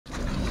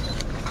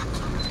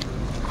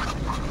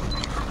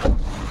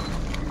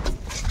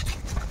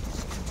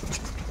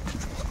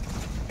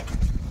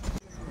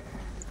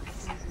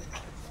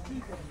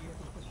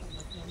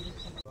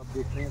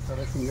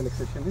सारा single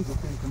accession है, जो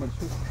कि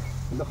कमर्शियल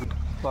मतलब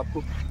तो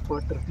आपको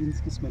थोड़ा टर्पीन्स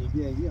की स्मेल भी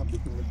आएगी आप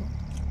देखेंगे तो।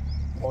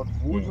 और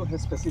वो जो है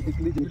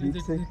स्पेसिफिकली जो हीट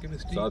से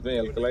साथ में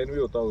अल्कलाइन भी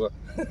होता होगा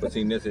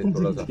पसीने से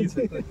थोड़ा सा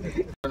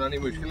बनानी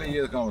मुश्किल है,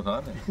 ये काम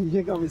आसान है।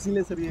 ये काम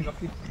इसीलिए सर ये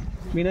काफ़ी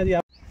मीना जी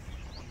आप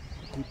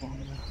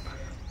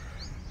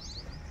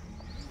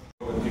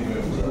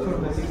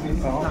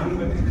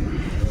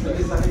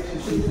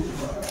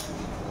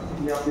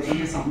ये आप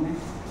देखेंगे सामने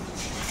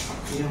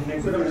ये हमने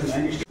बेटर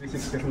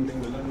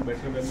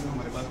वैल्यू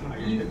हमारे पास में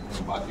आई है,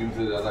 बाकियों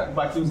से ज़्यादा है,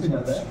 बाकियों से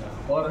ज़्यादा है।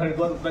 और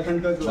हरिद्वार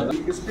उत्तराखंड का जो है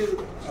इस पे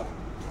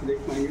देख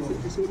पाएंगे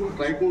सर, इसमें तो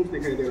ट्राइकोन्स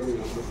दिखाई दे रहे हैं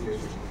आपको।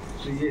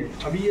 तो ये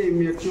अभी ये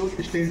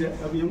इमेच्योर स्टेज है,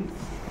 अभी हम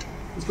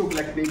इसको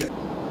कलेक्ट नहीं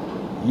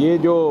करते। ये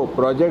जो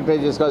प्रोजेक्ट है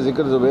जिसका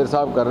जिक्र जुबैर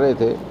साहब कर रहे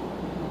थे,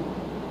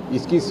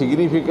 इसकी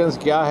सिग्निफिकेंस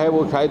क्या है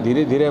वो शायद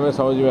धीरे धीरे हमें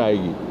समझ में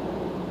आएगी,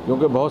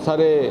 क्योंकि बहुत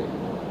सारे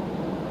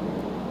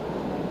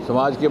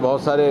समाज के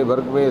बहुत सारे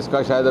वर्ग में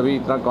इसका शायद अभी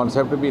इतना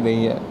कॉन्सेप्ट भी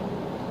नहीं है।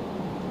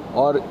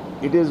 और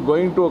it is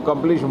going to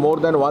accomplish more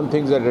than one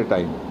things at A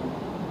time.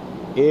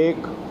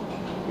 एक,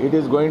 it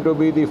is going to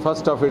be the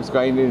first of its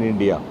kind in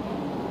India,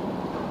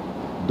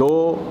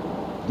 though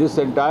this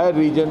entire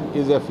region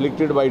is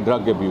afflicted by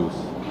drug abuse,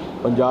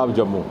 Punjab,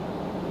 Jammu.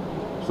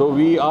 So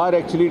we are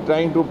actually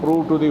trying to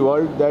prove to the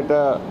world that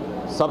a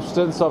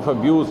substance of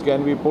abuse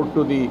can be put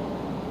to the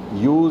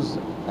use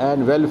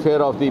and welfare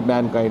of the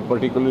mankind,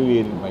 particularly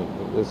in mind.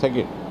 The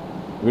second,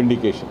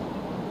 vindication.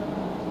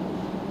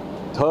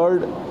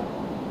 Third,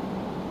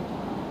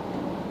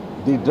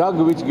 the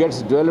drug which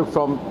gets developed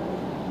from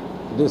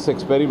this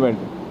experiment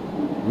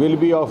will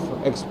be of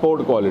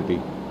export quality,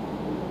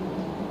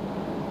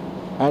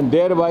 and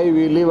thereby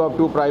we live up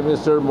to Prime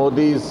Minister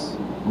Modi's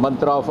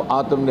mantra of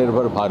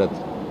Atmanirbhar Bharat.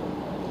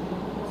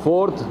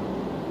 Fourth,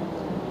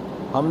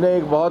 हमने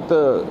एक बहुत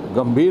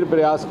गंभीर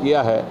प्रयास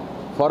किया है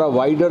for a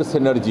wider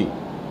synergy.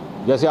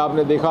 जैसे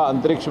आपने देखा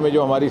अंतरिक्ष में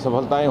जो हमारी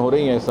सफलताएं हो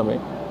रही हैं इस समय,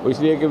 वो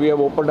इसलिए कि we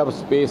have opened up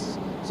space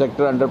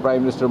sector under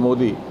prime minister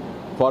Modi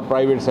for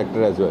private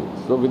sector as well.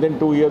 So with in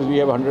 2 years we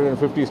have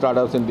 150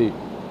 startups in the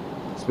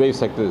space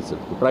sector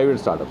itself, private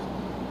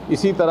startups.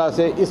 इसी तरह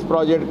से इस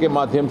प्रोजेक्ट के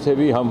माध्यम से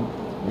भी हम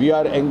we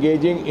are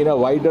engaging in a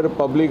wider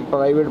public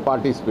private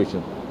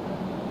participation,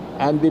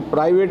 and the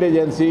private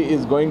agency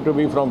is going to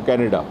be from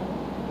Canada.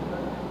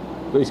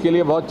 तो इसके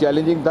लिए बहुत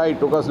चैलेंजिंग था। It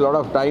took us lot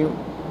of time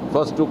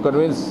first to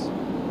convince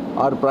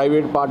our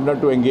private partner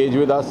to engage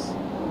with us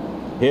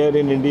here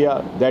in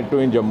India, that too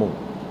in Jammu.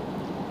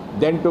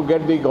 Then to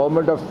get the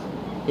government of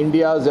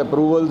India's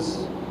approvals,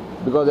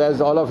 because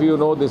as all of you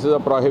know, this is a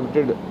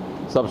prohibited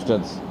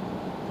substance.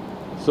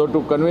 So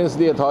to convince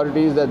the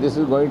authorities that this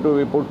is going to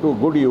be put to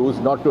good use,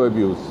 not to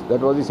abuse,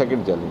 that was the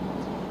second challenge.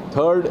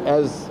 Third,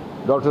 as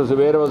Dr.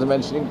 Zubair was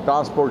mentioning,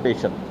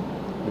 transportation,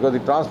 because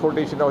the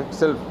transportation of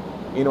itself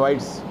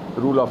invites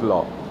rule of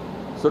law.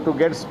 So to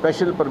get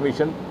special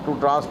permission to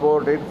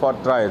transport it for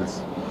trials.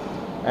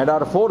 And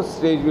our fourth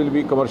stage will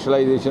be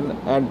commercialization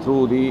and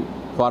through the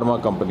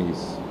pharma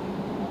companies.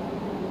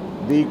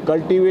 The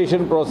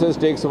cultivation process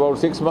takes about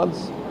 6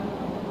 months.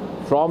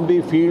 From the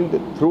field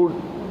through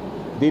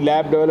the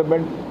lab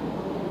development,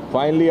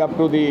 finally up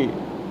to the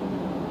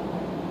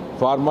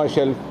pharma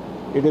shelf,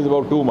 it is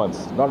about 2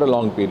 months, not a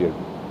long period.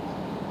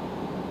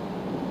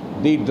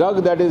 The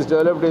drug that is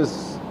developed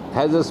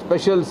has a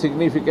special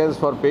significance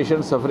for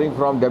patients suffering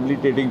from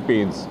debilitating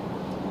pains.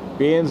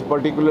 Pains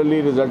particularly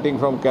resulting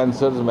from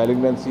cancers,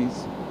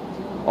 malignancies.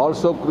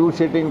 Also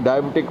cruciating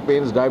diabetic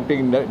pains, diabetic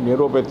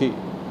neuropathy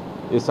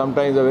is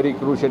sometimes a very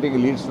cruciating,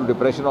 leads to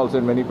depression also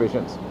in many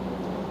patients.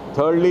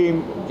 Thirdly,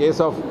 in case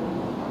of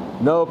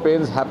nerve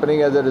pains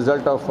happening as a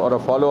result of or a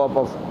follow-up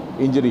of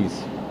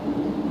injuries.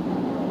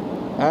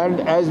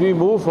 And as we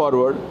move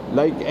forward,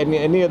 like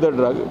any other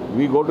drug,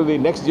 we go to the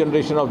next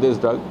generation of this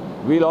drug,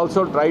 we'll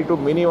also try to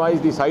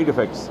minimize the side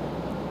effects,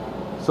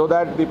 so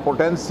that the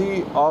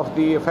potency of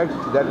the effect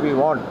that we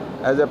want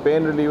as a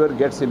pain reliever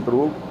gets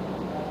improved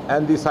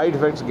and the side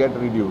effects get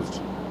reduced.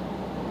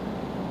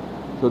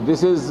 So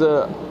this is,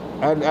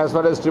 and as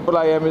far as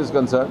IIIM is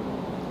concerned,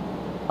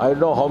 I don't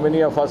know how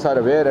many of us are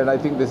aware, and I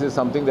think this is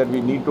something that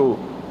we need to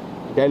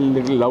tell a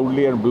little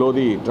loudly and blow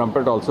the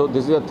trumpet also.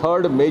 This is a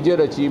third major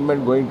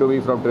achievement going to be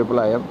from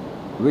IIIM,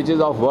 which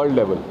is of world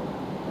level.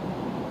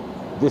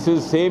 This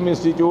is same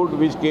institute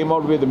which came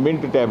out with the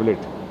mint tablet,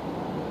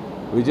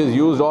 which is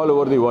used all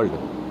over the world.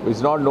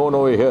 It's not known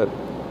over here.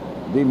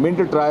 The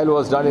mint trial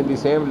was done in the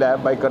same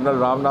lab by Colonel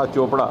Ramnath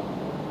Chopra,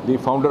 the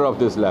founder of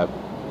this lab,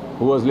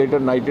 who was later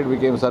knighted,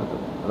 became Sir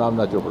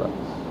Ramnath Chopra.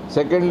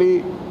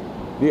 Secondly,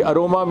 the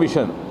aroma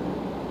mission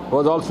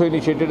was also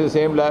initiated in the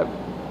same lab.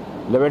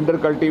 Lavender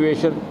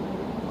cultivation,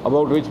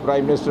 about which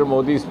Prime Minister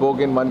Modi spoke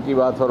in Man Ki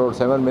Baat for about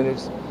 7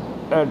 minutes.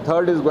 And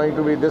third is going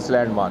to be this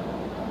landmark.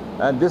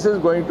 And this is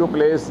going to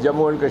place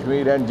Jammu and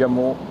Kashmir and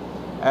Jammu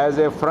as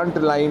a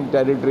front-line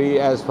territory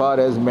as far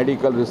as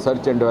medical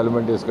research and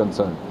development is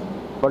concerned,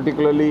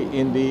 particularly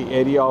in the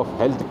area of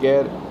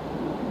healthcare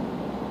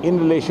in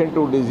relation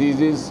to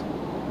diseases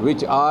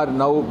which are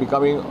now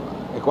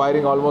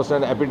acquiring almost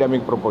an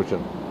epidemic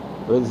proportion.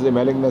 whether it's the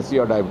malignancy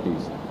or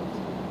diabetes.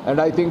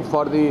 And I think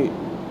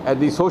at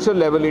the social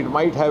level, it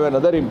might have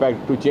another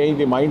impact to change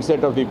the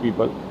mindset of the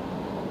people.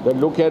 That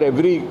look here,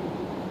 every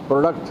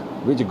product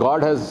which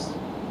God has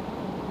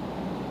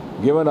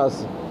given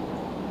us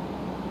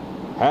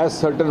has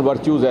certain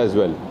virtues as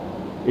well.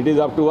 It is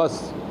up to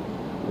us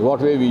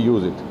what way we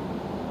use it.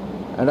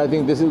 And I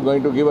think this is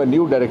going to give a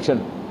new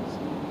direction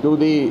to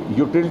the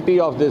utility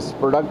of this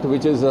product,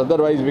 which is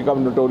otherwise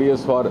become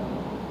notorious for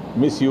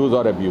misuse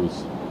or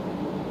abuse.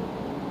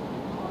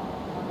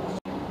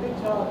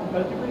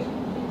 Cultivation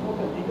will be for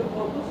the legal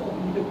purpose or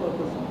legal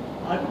purpose?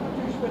 Are you going to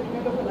issue any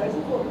kind of a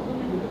license or will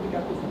be within the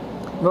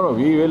capacity? No,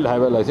 we will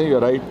have a license,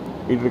 you're right.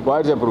 It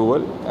requires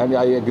approval, and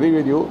I agree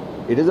with you,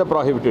 it is a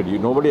prohibited.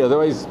 Nobody,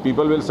 otherwise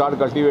people will start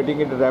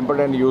cultivating it rampant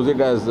and use it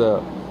as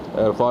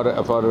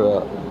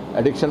for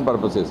addiction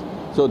purposes.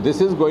 So this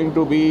is going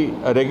to be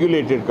a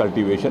regulated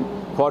cultivation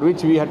for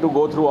which we had to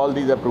go through all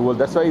these approvals.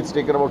 That's why it's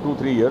taken about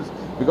 2-3 years,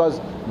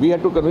 because we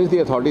had to convince the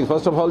authorities.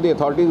 First of all, the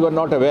authorities were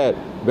not aware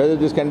whether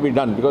this can be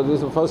done, because this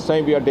is the first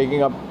time we are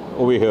taking up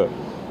over here.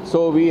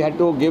 So we had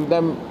to give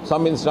them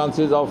some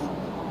instances of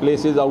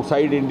places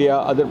outside India,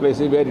 other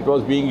places where it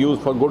was being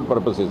used for good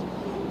purposes.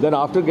 Then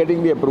after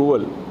getting the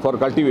approval for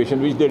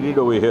cultivation, which they did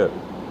over here,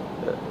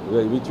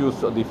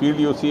 the field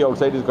you see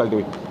outside is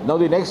cultivated. Now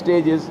the next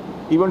stage is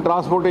even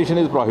transportation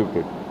is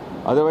prohibited.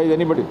 Otherwise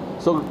anybody.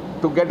 So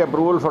to get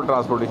approval for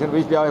transportation,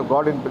 which they have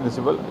got in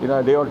principle, in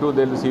a day or two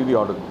they'll receive the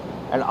order.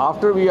 And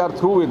after we are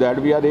through with that,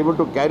 we are able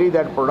to carry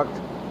that product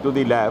to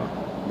the lab.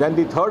 Then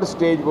the third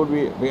stage would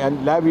be,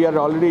 and lab we have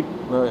already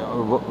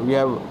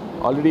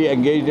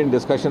engaged in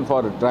discussion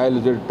for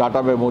trials with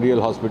Tata Memorial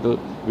Hospital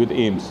with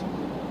AIIMS.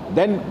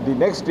 Then the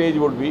next stage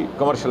would be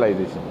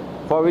commercialization,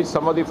 for which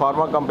some of the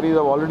pharma companies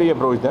have already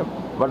approached them.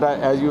 But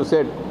as you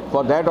said,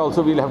 for that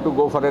also we'll have to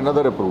go for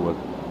another approval.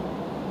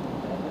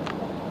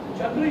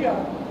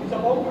 Chandrayaan is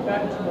about to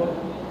land tomorrow.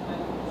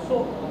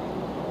 So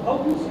how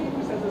do you see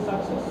this as a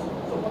success?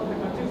 So what the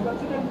country is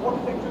concerned, and what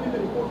is actually the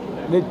report to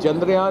them?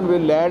 Chandrayaan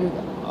will land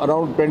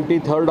around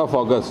 23rd of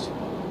August.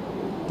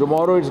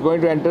 Tomorrow it's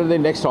going to enter the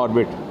next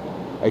orbit.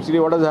 Actually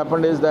what has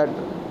happened is that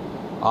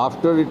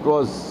after it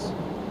was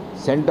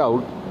sent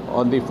out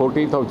on the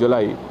 14th of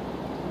July,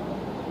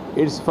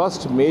 its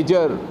first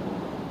major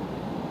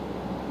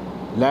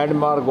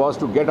landmark was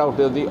to get out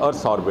of the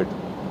Earth's orbit.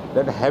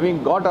 That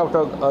having got out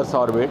of Earth's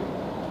orbit,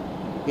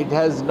 it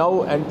has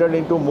now entered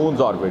into Moon's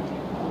orbit.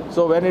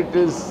 So when it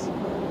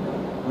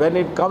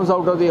comes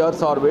out of the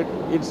Earth's orbit,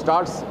 it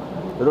starts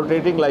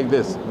rotating like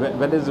this.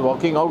 When it is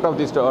walking out of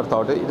this Earth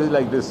orbit, it is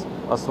like this: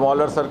 a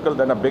smaller circle,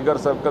 then a bigger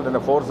circle, then a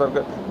fourth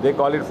circle. They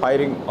call it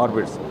firing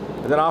orbits.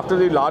 And then after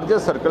the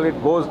largest circle,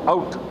 it goes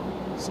out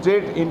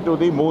straight into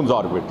the Moon's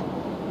orbit.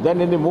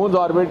 Then in the Moon's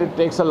orbit, it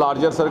takes a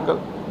larger circle,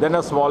 then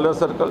a smaller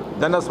circle,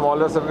 then a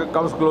smaller circle,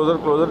 comes closer,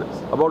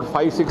 about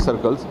 5-6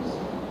 circles.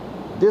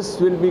 This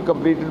will be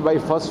completed by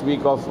first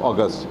week of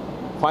August.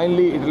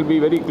 Finally, it will be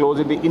very close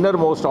in the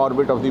innermost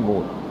orbit of the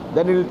Moon.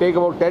 Then it will take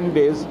about 10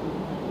 days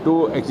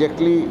to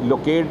exactly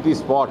locate the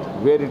spot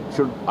where it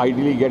should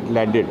ideally get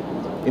landed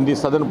in the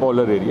southern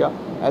polar area.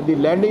 And the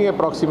landing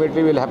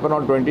approximately will happen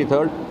on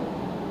 23rd.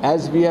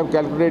 As we have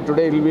calculated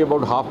today, it will be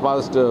about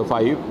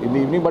 5:30 in the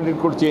evening, but it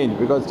could change,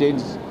 because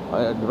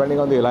depending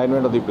on the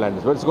alignment of the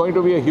planets. But it's going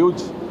to be a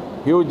huge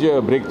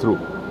breakthrough.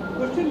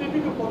 Question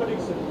related to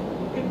politics, sir.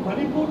 In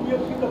Manipur, we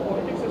have seen the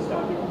politics has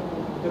started.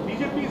 The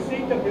BJP is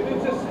saying that there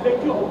is a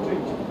selective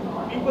outrage.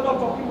 People are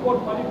talking about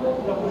Manipur,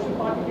 the opposition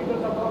party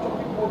leaders are now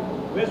talking about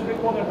West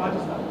Bengal and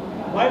Rajasthan.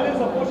 While as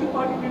opposition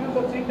party leaders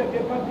are saying that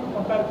they can't be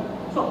compared.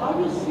 So how do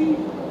you see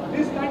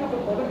this kind of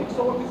a politics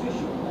over this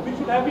issue, which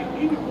would have been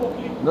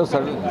inequally? No,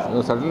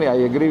 certainly I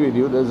agree with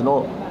you. There is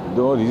no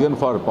reason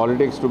for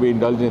politics to be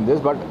indulged in this.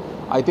 But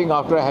I think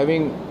after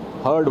having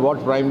heard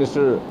what Prime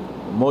Minister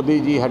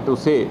Modi ji had to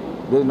say,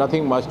 there is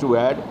nothing much to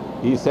add.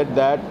 He said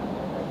that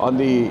on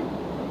the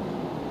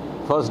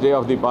first day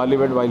of the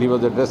Parliament, while he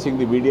was addressing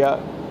the media,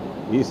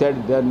 he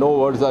said there no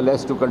words are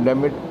less to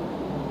condemn it.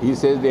 He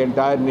says the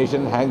entire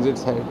nation hangs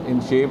its head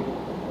in shame.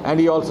 And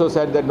he also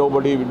said that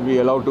nobody will be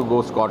allowed to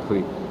go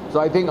scot-free. So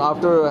I think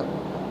after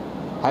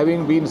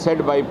having been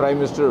said by Prime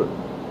Minister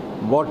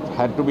what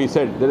had to be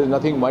said, there is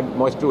nothing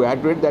much to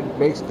add to it. That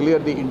makes clear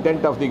the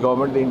intent of the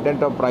government, the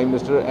intent of Prime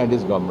Minister and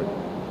his government.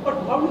 But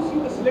how do you see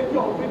the selective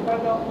outrage by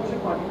the opposition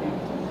party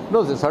leaders?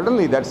 No,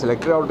 certainly that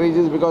selective outrage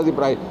is because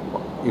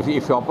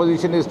if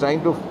opposition is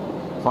trying to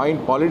find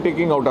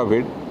politicking out of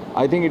it,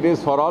 I think it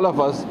is for all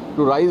of us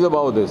to rise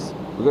above this.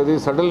 Because it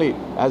is certainly,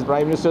 as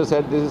Prime Minister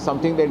said, this is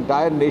something the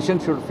entire nation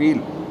should feel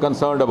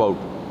concerned about.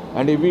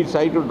 And if we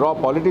try to draw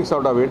politics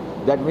out of it,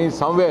 that means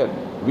somewhere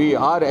we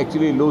are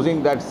actually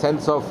losing that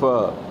sense of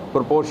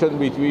proportion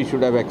which we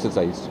should have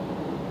exercised.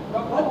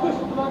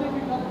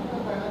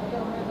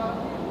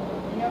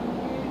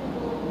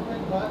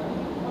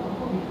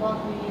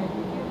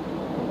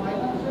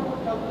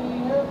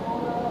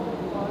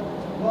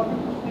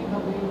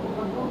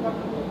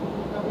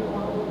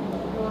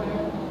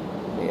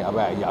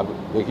 अब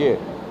देखिए,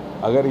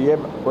 अगर ये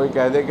कोई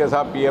कह दे कि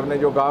साहब PM ने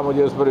जो कहा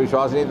मुझे उस पर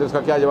विश्वास नहीं, तो इसका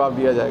क्या जवाब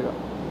दिया जाएगा।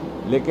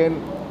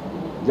 लेकिन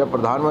जब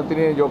प्रधानमंत्री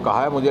ने जो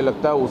कहा है, मुझे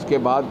लगता है उसके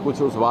बाद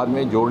कुछ उस बात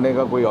में जोड़ने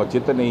का कोई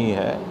औचित्य नहीं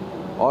है।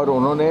 और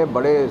उन्होंने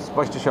बड़े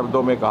स्पष्ट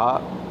शब्दों में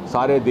कहा,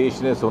 सारे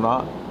देश ने सुना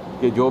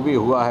कि जो भी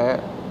हुआ है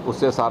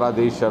उससे सारा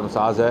देश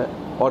शर्मसार है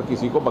और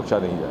किसी को बख्शा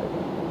नहीं जाएगा।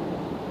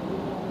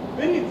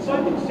 Very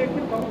insulting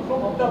statement coming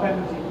from Mamata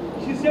Banerjee.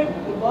 She said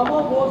Pulwama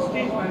was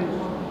stage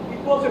managed.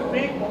 It was a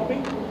fake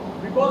bombing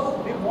because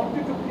they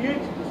wanted to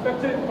create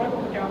spectacle in front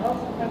of the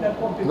cameras, and that's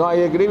what they No, I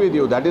agree with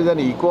you. That is an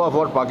echo of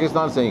what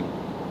Pakistan is saying.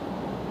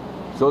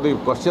 So the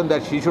question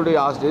that she should have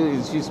asked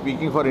is she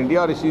speaking for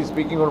India or is she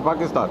speaking for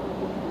Pakistan?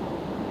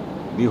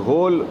 The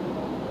whole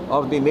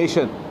of the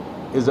nation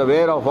is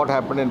aware of what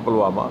happened in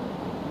Pulwama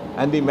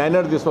and the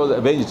manner this was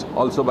avenged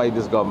also by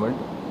this government.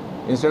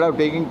 Instead of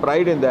taking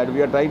pride in that,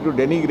 we are trying to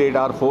denigrate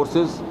our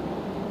forces,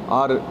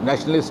 our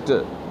nationalist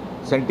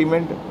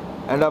sentiment,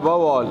 and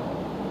above all,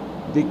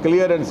 the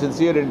clear and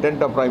sincere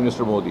intent of Prime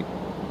Minister Modi.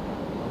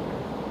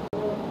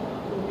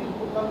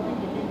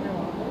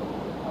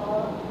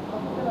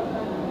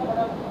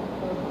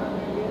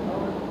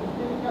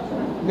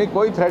 नहीं,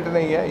 कोई threat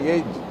नहीं है। ये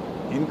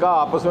इनका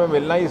आपस में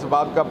मिलना ही इस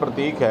बात का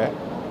प्रतीक है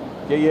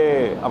कि ये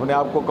अपने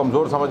आप को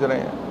कमज़ोर समझ रहे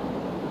हैं।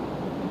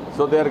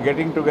 So they are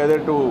getting together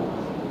to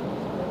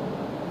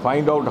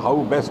find out how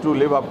best to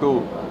live up to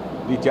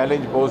the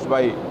challenge posed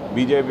by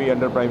BJP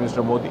under Prime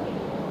Minister Modi.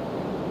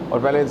 और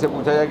पहले इनसे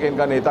पूछा जाए कि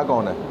इनका नेता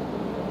कौन है,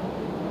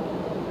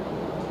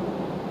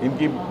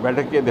 इनकी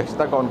बैठक की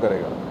अध्यक्षता कौन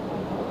करेगा।